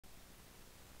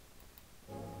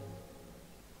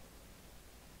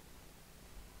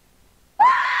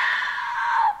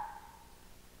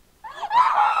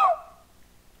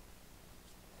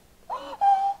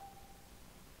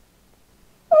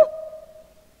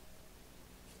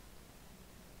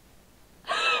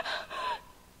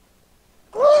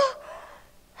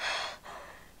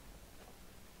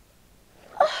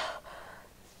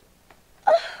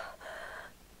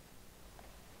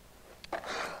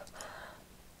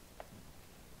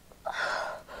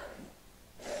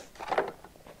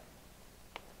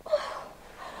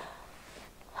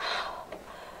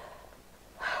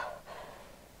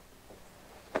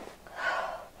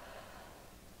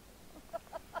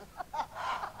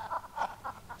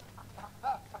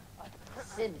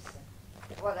Simpson.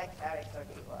 What a character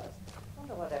he was.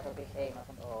 Wonder whatever became of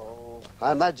him. Oh,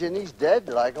 I imagine he's dead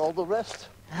like all the rest.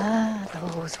 Ah,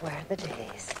 those were the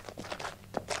days.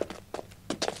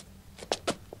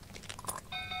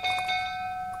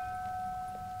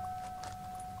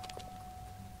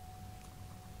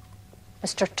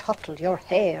 Mr. Tuttle, your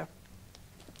hair.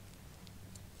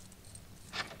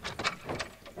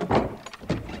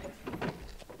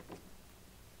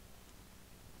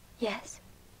 Yes?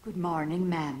 Good morning,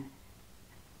 ma'am.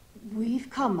 We've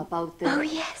come about the... Oh,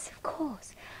 yes, of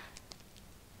course.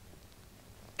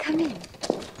 Come in.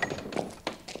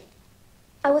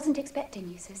 I wasn't expecting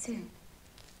you so soon.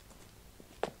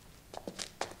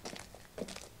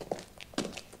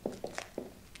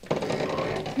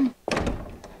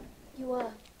 You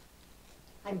are?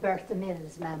 I'm Bertha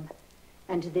Mills, ma'am.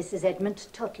 And this is Edmund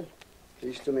Tuttle.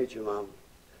 Pleased to meet you, Ma'am.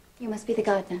 You must be the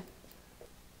gardener.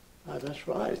 Ah, that's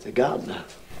right, the gardener.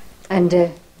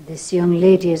 And this young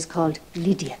lady is called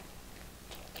Lydia.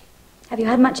 Have you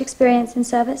had much experience in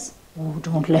service? Oh,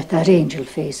 don't let that angel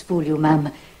face fool you,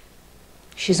 ma'am.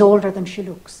 She's older than she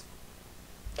looks.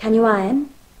 Can you iron?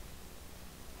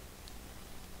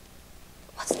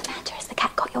 What's the matter? Has the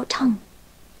cat got your tongue?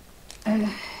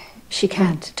 She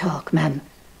can't talk, ma'am.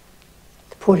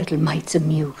 The poor little mite's a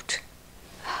mute.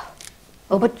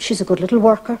 Oh, but she's a good little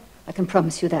worker. I can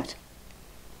promise you that.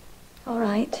 All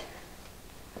right.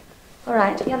 All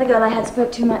right. The other girl I had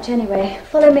spoke too much anyway.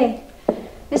 Follow me.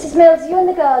 Mrs. Mills, you and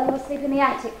the girl, you will sleep in the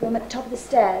attic room at the top of the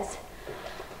stairs.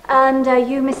 And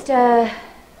you, Mr...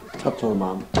 Tuttle,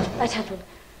 Ma'am. Tuttle.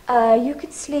 You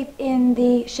could sleep in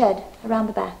the shed around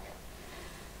the back.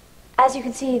 As you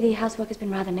can see, the housework has been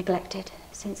rather neglected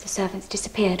since the servants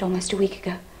disappeared almost a week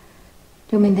ago.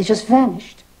 You mean they just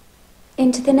vanished?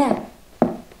 Into thin air.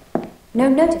 No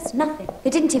notice, nothing. They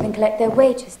didn't even collect their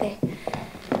wages. They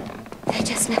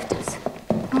just left us.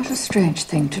 What a strange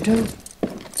thing to do.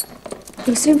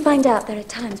 You'll soon find out there are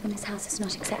times when this house is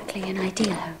not exactly an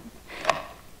ideal home.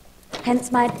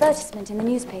 Hence my advertisement in the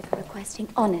newspaper requesting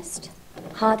honest,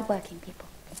 hard-working people.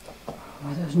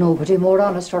 Oh, there's nobody more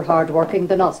honest or hard-working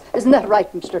than us. Isn't that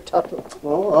right, Mr. Tuttle?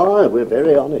 Oh, aye, we're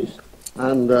very honest.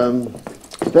 And,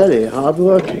 very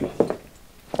hard-working.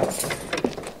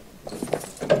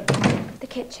 The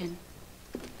kitchen.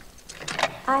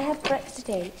 I have breakfast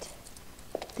at 8.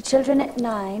 The children at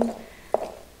 9.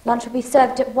 Lunch will be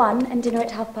served at 1 and dinner at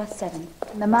 7:30.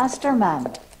 And the master, ma'am?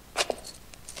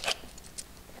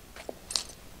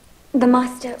 The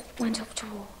master went off to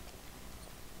war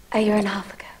 1.5 years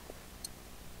ago.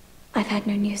 I've had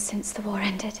no news since the war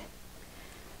ended.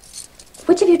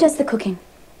 Which of you does the cooking?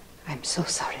 I'm so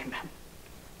sorry, ma'am.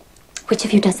 Which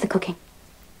of you does the cooking?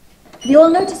 Have you all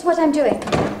noticed what I'm doing?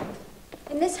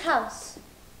 In this house,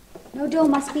 no door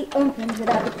must be opened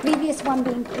without the previous one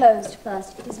being closed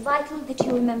first. It is vital that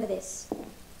you remember this.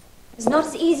 It's not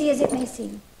as easy as it may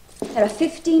seem. There are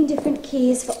 15 different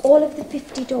keys for all of the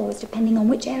 50 doors, depending on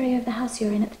which area of the house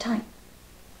you're in at the time.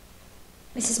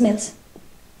 Mrs. Mills,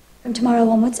 from tomorrow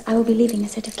onwards, I will be leaving a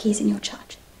set of keys in your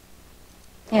charge.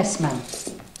 Yes, ma'am.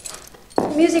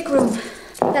 The music room.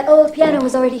 That old piano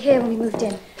was already here when we moved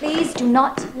in. Please do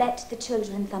not let the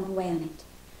children thumb away on it.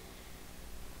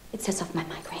 It sets off my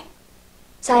migraine.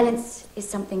 Silence is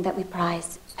something that we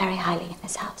prize very highly in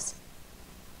this house.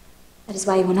 That is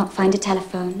why you will not find a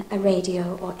telephone, a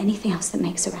radio, or anything else that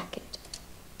makes a racket.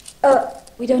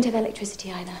 We don't have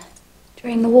electricity either.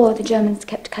 During the war, the Germans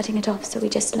kept cutting it off, so we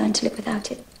just learned to live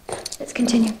without it. Let's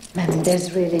continue. Ma'am,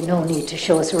 there's really no need to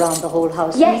show us around the whole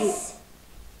house. Yes!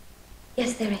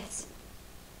 Yes, there is.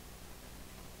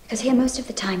 Because here, most of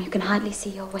the time, you can hardly see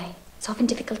your way. It's often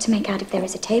difficult to make out if there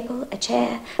is a table, a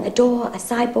chair, a door, a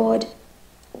sideboard,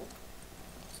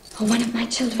 or one of my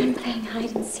children playing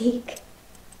hide and seek.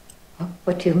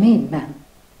 What do you mean, ma'am?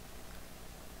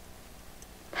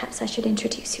 Perhaps I should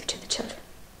introduce you to the children.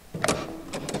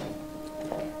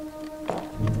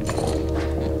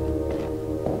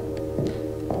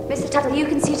 Mr. Tuttle, you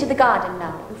can see to the garden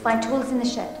now. You'll find tools in the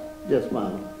shed. Yes,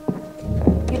 ma'am.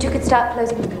 You two could start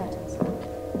closing the curtains.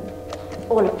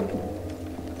 All of them.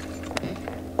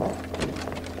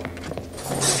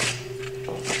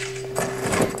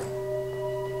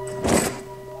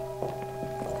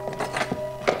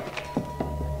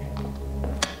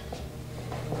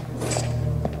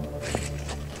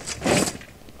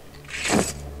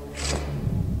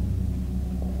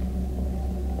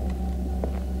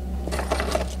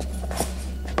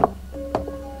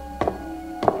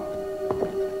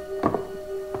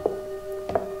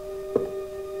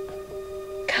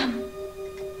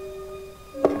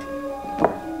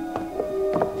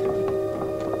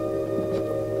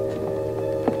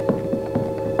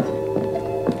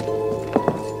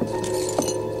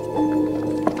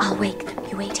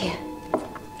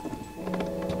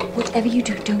 Whatever you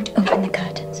do, don't open the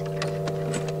curtains.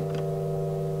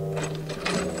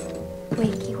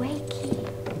 Wakey, wakey.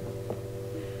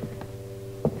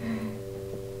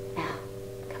 Now,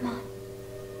 come on.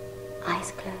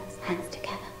 Eyes closed, hands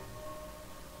together.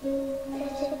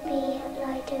 Blessed be at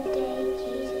light of day,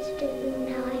 Jesus, to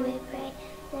whom now I may pray.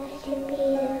 Blessed be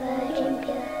the Virgin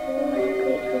pure, whom my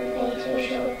grateful face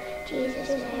assure. Jesus,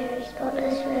 Mary,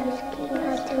 spotless rose, keep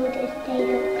us till this day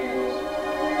not close.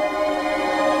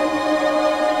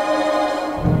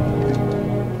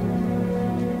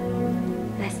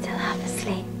 They're still half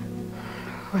asleep.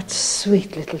 What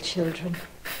sweet little children.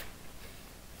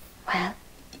 Well,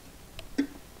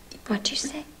 what'd you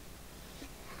say?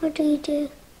 How do you do?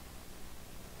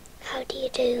 How do you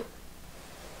do?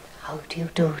 How do you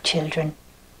do, children?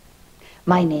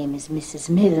 My name is Mrs.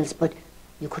 Mills, but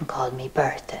you can call me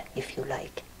Bertha if you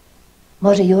like.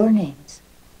 What are your names?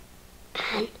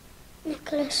 Anne,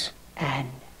 Nicholas.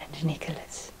 Anne and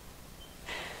Nicholas.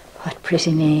 What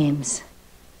pretty names.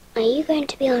 Are you going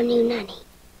to be our new nanny?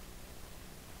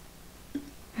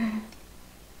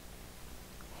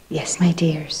 Yes, my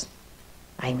dears.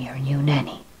 I'm your new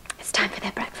nanny. It's time for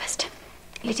their breakfast.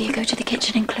 Lydia, go to the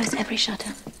kitchen and close every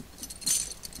shutter.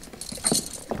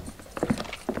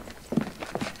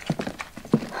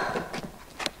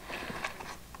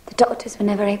 The doctors were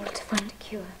never able to find a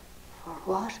cure. For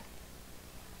what?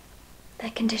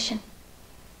 Their condition.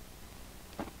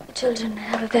 The children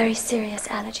have a very serious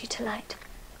allergy to light.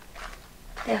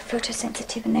 They are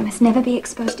photosensitive and they must never be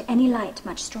exposed to any light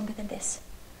much stronger than this.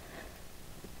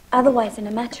 Otherwise, in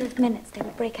a matter of minutes, they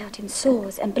would break out in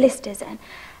sores and blisters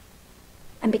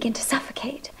and begin to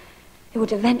suffocate. It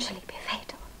would eventually be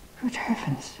fatal. Good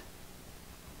heavens.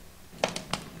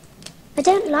 I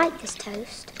don't like this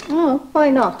toast. Oh, why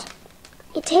not?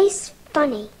 It tastes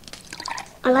funny.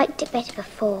 I liked it better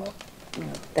before.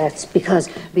 That's because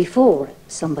before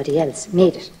somebody else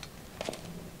made it.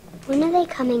 When are they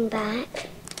coming back?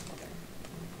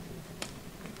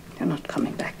 They're not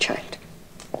coming back, child.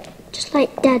 Just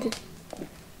like Daddy.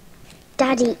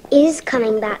 Daddy is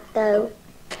coming back, though.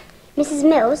 Mrs.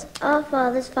 Mills, our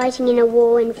father's fighting in a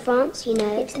war in France, you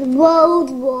know. It's the World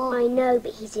War. I know,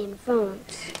 but he's in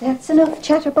France. That's enough,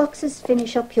 chatterboxes.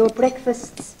 Finish up your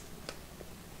breakfasts.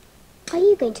 Are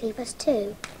you going to leave us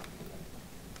too?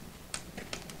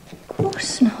 Of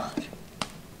course not.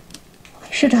 Why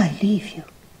should I leave you?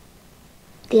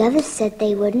 The others said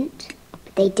they wouldn't,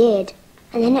 but they did.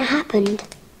 And then it happened.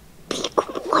 Be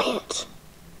quiet.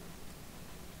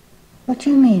 What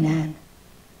do you mean, Anne?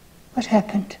 What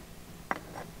happened?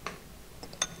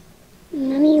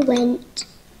 Mummy went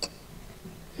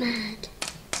mad.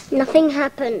 Nothing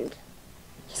happened.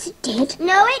 Yes, it did.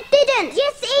 No, it didn't.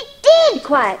 Yes, it did. Be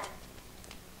quiet.